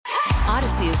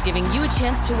Odyssey is giving you a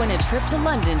chance to win a trip to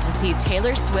London to see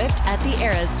Taylor Swift at the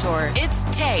Eras Tour. It's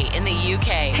Tay in the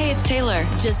UK. Hey, it's Taylor.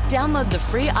 Just download the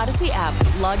free Odyssey app,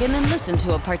 log in and listen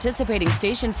to a participating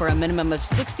station for a minimum of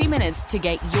 60 minutes to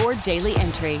get your daily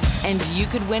entry. And you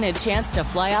could win a chance to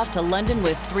fly off to London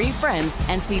with 3 friends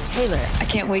and see Taylor. I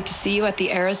can't wait to see you at the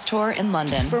Eras Tour in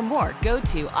London. For more, go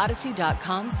to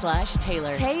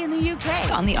odyssey.com/Taylor. Tay in the UK.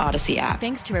 It's on the Odyssey app.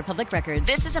 Thanks to Republic Records.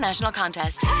 This is a national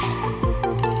contest.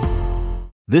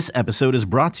 This episode is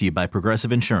brought to you by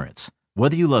Progressive Insurance.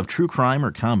 Whether you love true crime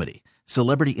or comedy,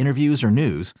 celebrity interviews or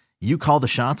news, you call the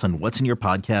shots on what's in your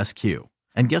podcast queue.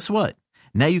 And guess what?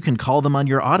 Now you can call them on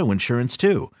your auto insurance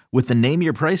too with the Name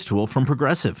Your Price tool from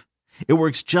Progressive. It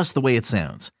works just the way it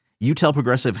sounds. You tell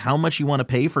Progressive how much you want to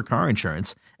pay for car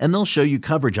insurance, and they'll show you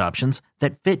coverage options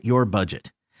that fit your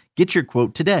budget. Get your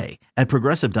quote today at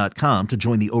Progressive.com to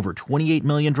join the over 28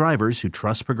 million drivers who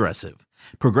trust Progressive.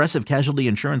 Progressive Casualty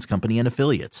Insurance Company and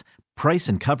Affiliates. Price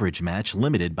and coverage match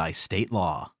limited by state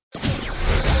law.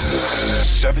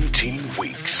 17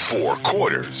 weeks, 4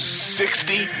 quarters,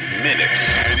 60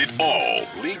 minutes, and it all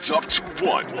leads up to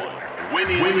one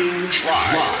winning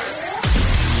drive.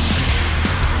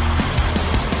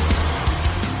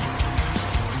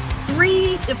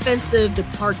 Three defensive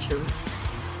departures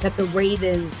that the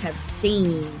Ravens have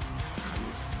seen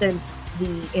since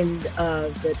the end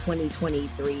of the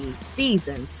 2023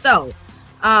 season. So,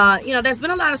 there's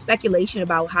been a lot of speculation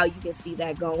about how you can see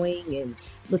that going. And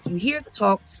look, you hear the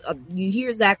talks, you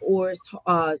hear Zach Orr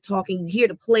talking, you hear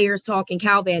the players talking.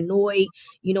 Cal Van Noy,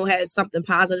 has something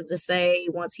positive to say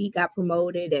once he got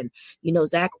promoted. And,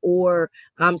 Zach Orr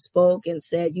spoke and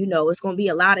said, it's going to be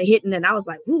a lot of hitting. And I was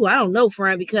like, I don't know,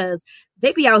 friend, because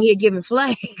they be out here giving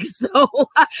flags. So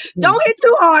don't hit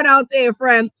too hard out there,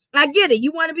 friend. I get it.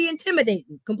 You want to be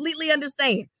intimidating. Completely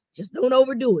understand. Just don't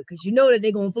overdo it because you know that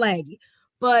they're going to flag you.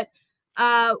 But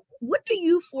what do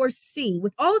you foresee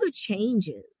with all the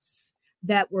changes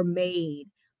that were made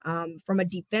from a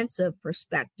defensive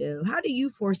perspective? How do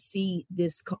you foresee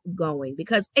this going?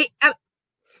 Because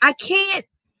I can't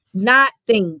not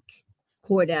think,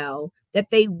 Cordell, that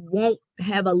they won't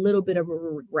have a little bit of a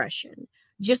regression.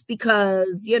 Just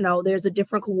because, there's a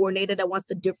different coordinator that wants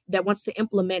to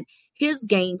implement his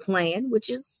game plan,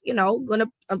 which is, going to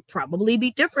probably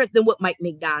be different than what Mike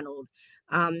Macdonald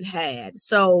had.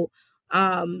 So,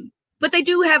 but they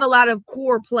do have a lot of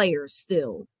core players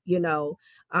still,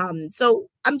 So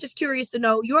I'm just curious to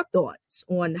know your thoughts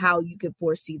on how you could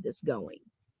foresee this going.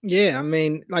 Yeah, I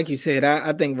mean, like you said,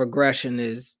 I think regression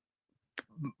is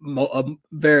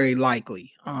very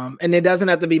likely, and it doesn't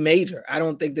have to be major. I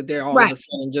don't think that they're all of a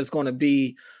sudden just going to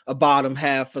be a bottom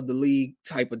half of the league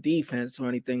type of defense or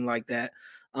anything like that.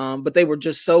 But they were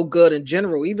just so good in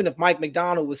general. Even if Mike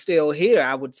Macdonald was still here,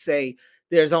 I would say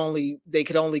they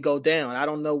could only go down. I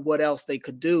don't know what else they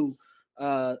could do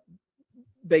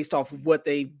based off of what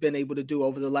they've been able to do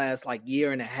over the last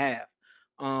year and a half.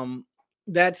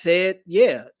 That said,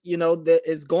 yeah, that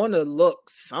is going to look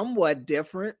somewhat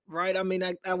different, right? I mean,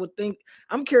 I would think,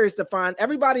 I'm curious to find,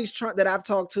 everybody's that I've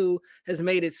talked to has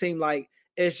made it seem like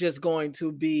it's just going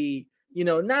to be,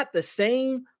 not the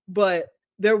same, but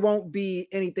there won't be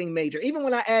anything major. Even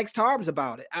when I asked Tarbs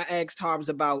about it,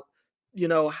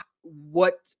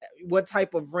 what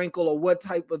type of wrinkle or what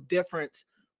type of difference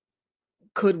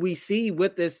could we see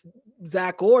with this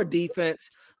Zach Orr defense,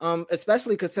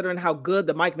 especially considering how good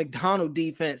the Mike Macdonald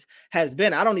defense has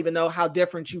been. I don't even know how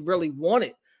different you really want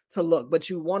it to look, but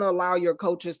you want to allow your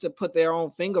coaches to put their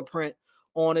own fingerprint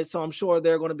on it. So I'm sure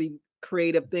there are going to be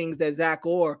creative things that Zach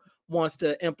Orr wants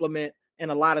to implement,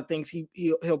 and a lot of things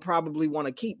he'll probably want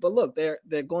to keep. But look, they're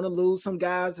going to lose some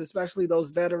guys, especially those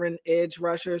veteran edge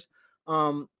rushers.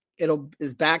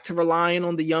 Is back to relying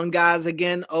on the young guys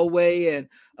again, Owe and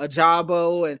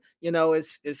Ajabo, and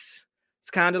it's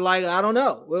kind of like, I don't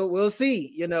know. We'll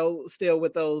see, still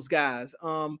with those guys.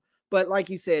 But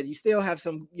like you said, you still have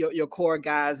some your core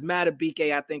guys.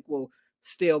 Matabike, I think, will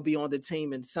still be on the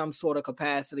team in some sort of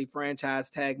capacity, franchise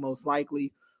tag most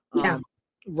likely.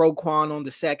 Roquan on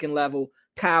the second level,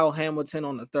 Kyle Hamilton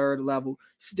on the third level.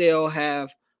 Still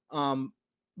have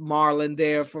Marlon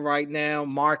there for right now.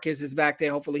 Marcus is back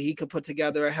there. Hopefully he could put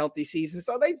together a healthy season.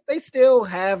 So they still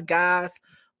have guys.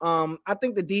 I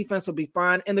think the defense will be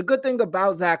fine. And the good thing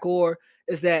about Zach Orr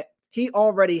is that he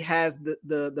already has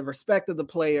the respect of the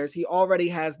players. He already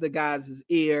has the guys'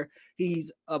 ear.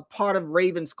 He's a part of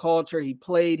Ravens culture. He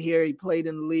played here. He played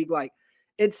in the league.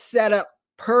 It's set up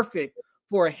perfect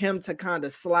for him to kind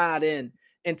of slide in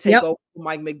and take over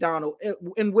Mike Macdonald,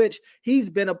 in which he's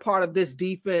been a part of this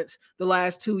defense the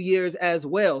last 2 years as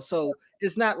well. So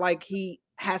it's not like he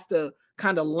has to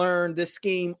kind of learn this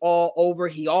scheme all over.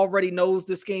 He already knows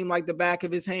the scheme like the back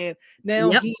of his hand.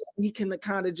 Now he can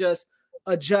kind of just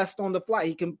adjust on the fly.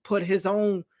 He can put his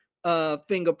own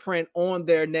fingerprint on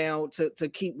there now to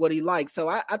keep what he likes. So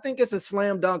I think it's a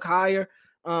slam dunk hire.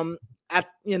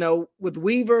 With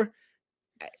Weaver,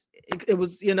 it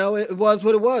was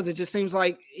what it was. It just seems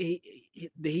like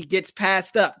he gets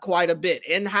passed up quite a bit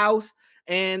in-house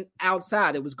and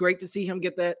outside. It was great to see him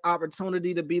get that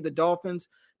opportunity to be the Dolphins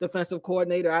defensive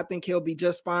coordinator. I think he'll be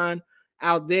just fine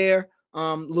out there.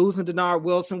 Losing Denard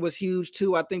Wilson was huge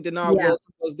too. I think Denard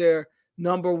Wilson was their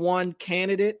number one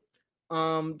candidate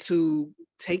to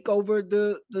take over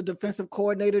the defensive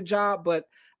coordinator job. But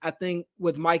I think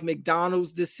with Mike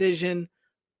Macdonald's decision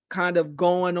kind of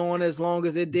going on as long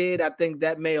as it did, I think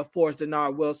that may have forced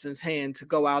Denard Wilson's hand to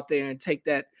go out there and take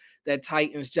that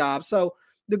Titans job. So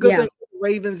the good thing for the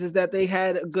Ravens is that they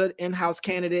had a good in-house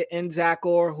candidate in Zach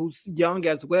Orr, who's young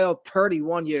as well,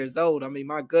 31 years old. I mean,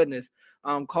 my goodness,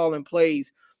 calling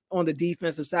plays on the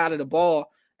defensive side of the ball.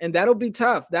 And that'll be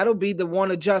tough. That'll be the one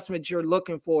adjustment you're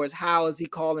looking for, is how is he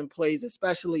calling plays,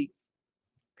 especially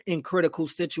in critical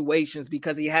situations,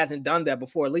 because he hasn't done that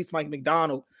before. At least Mike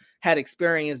Macdonald had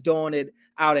experience doing it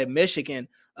out at Michigan.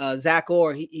 Zach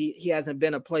Orr, he hasn't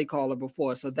been a play caller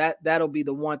before. So that'll be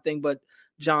the one thing. But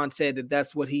John said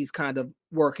that's what he's kind of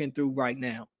working through right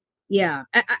now. Yeah.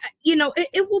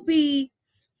 It will be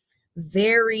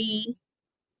very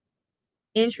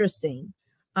interesting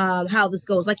how this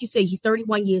goes. Like you say, he's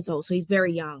 31 years old, so he's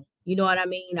very young. You know what I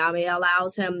mean? It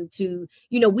allows him to,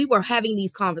 we were having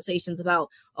these conversations about,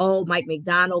 Mike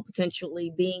Macdonald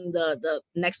potentially being the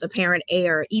next apparent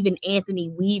heir, even Anthony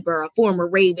Weaver, a former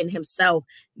Raven himself,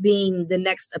 being the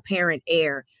next apparent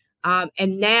heir.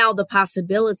 And now the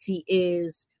possibility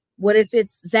is, what if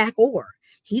it's Zach Orr?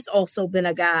 He's also been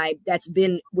a guy that's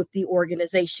been with the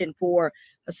organization for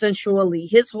essentially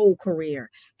his whole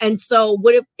career. And so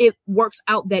what if it works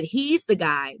out that he's the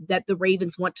guy that the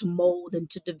Ravens want to mold and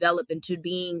to develop into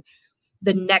being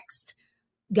the next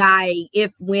guy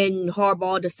when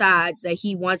Harbaugh decides that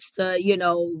he wants to,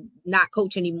 not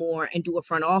coach anymore and do a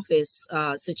front office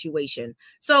situation.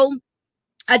 So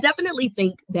I definitely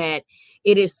think that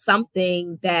it is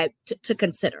something that to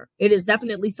consider. It is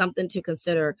definitely something to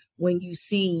consider when you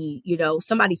see,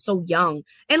 somebody so young.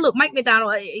 And look, Mike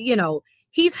Macdonald,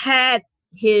 he's had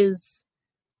his,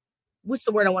 what's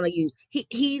the word I want to use?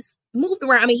 He's moved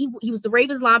around. I mean, he was the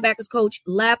Ravens linebackers coach,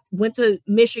 left, went to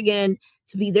Michigan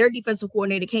to be their defensive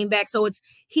coordinator, came back. So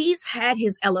he's had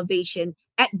his elevation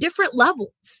at different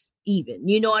levels even.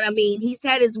 You know what I mean? He's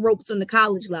had his ropes on the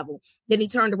college level. Then he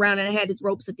turned around and had his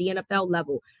ropes at the NFL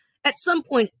level. At some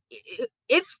point,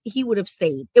 if he would have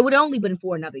stayed, it would have only been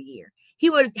for another year. He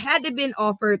would have had to have been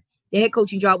offered the head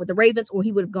coaching job with the Ravens, or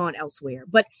he would have gone elsewhere.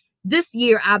 But this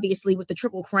year, obviously, with the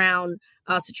Triple Crown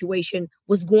situation,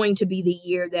 was going to be the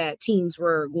year that teams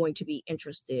were going to be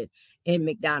interested in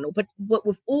Macdonald. But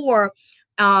with Orr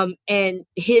and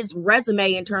his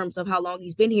resume in terms of how long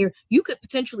he's been here, you could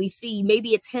potentially see maybe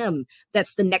it's him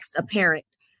that's the next apparent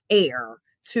heir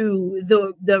to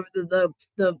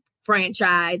the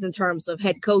franchise in terms of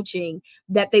head coaching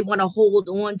that they want to hold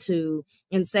on to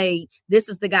and say, this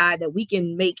is the guy that we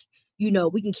can make,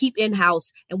 we can keep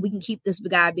in-house and we can keep this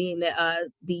guy being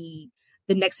the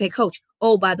next head coach.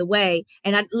 Oh, by the way,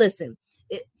 and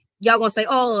y'all gonna say,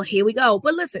 oh, here we go.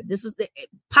 But listen,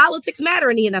 politics matter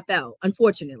in the NFL.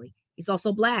 Unfortunately, he's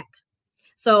also Black.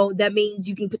 So that means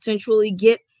you can potentially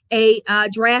get a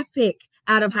draft pick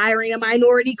out of hiring a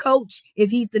minority coach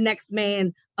if he's the next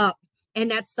man up. And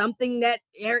that's something that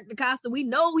Eric DeCosta, we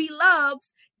know he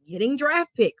loves getting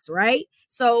draft picks, right?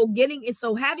 So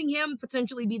having him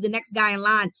potentially be the next guy in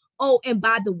line. Oh, and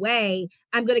by the way,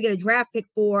 I'm going to get a draft pick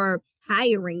for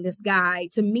hiring this guy.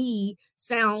 To me,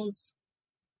 sounds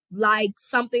like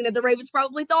something that the Ravens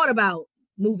probably thought about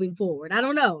moving forward. I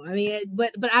don't know. I mean,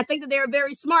 but I think that they're a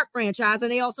very smart franchise, and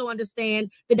they also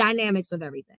understand the dynamics of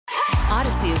everything.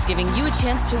 Odyssey is giving you a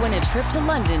chance to win a trip to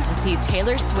London to see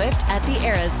Taylor Swift at the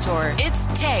Eras Tour. It's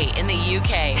Tay in the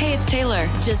UK. Hey, it's Taylor.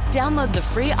 Just download the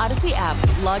free Odyssey app,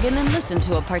 log in and listen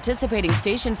to a participating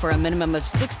station for a minimum of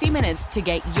 60 minutes to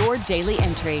get your daily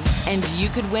entry. And you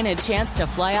could win a chance to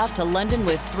fly off to London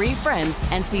with 3 friends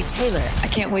and see Taylor. I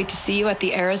can't wait to see you at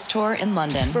the Eras Tour in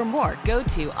London. For more, go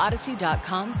to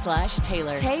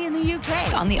odyssey.com/Taylor. Tay in the UK.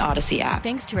 It's on the Odyssey app.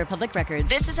 Thanks to Republic Records.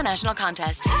 This is a national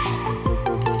contest.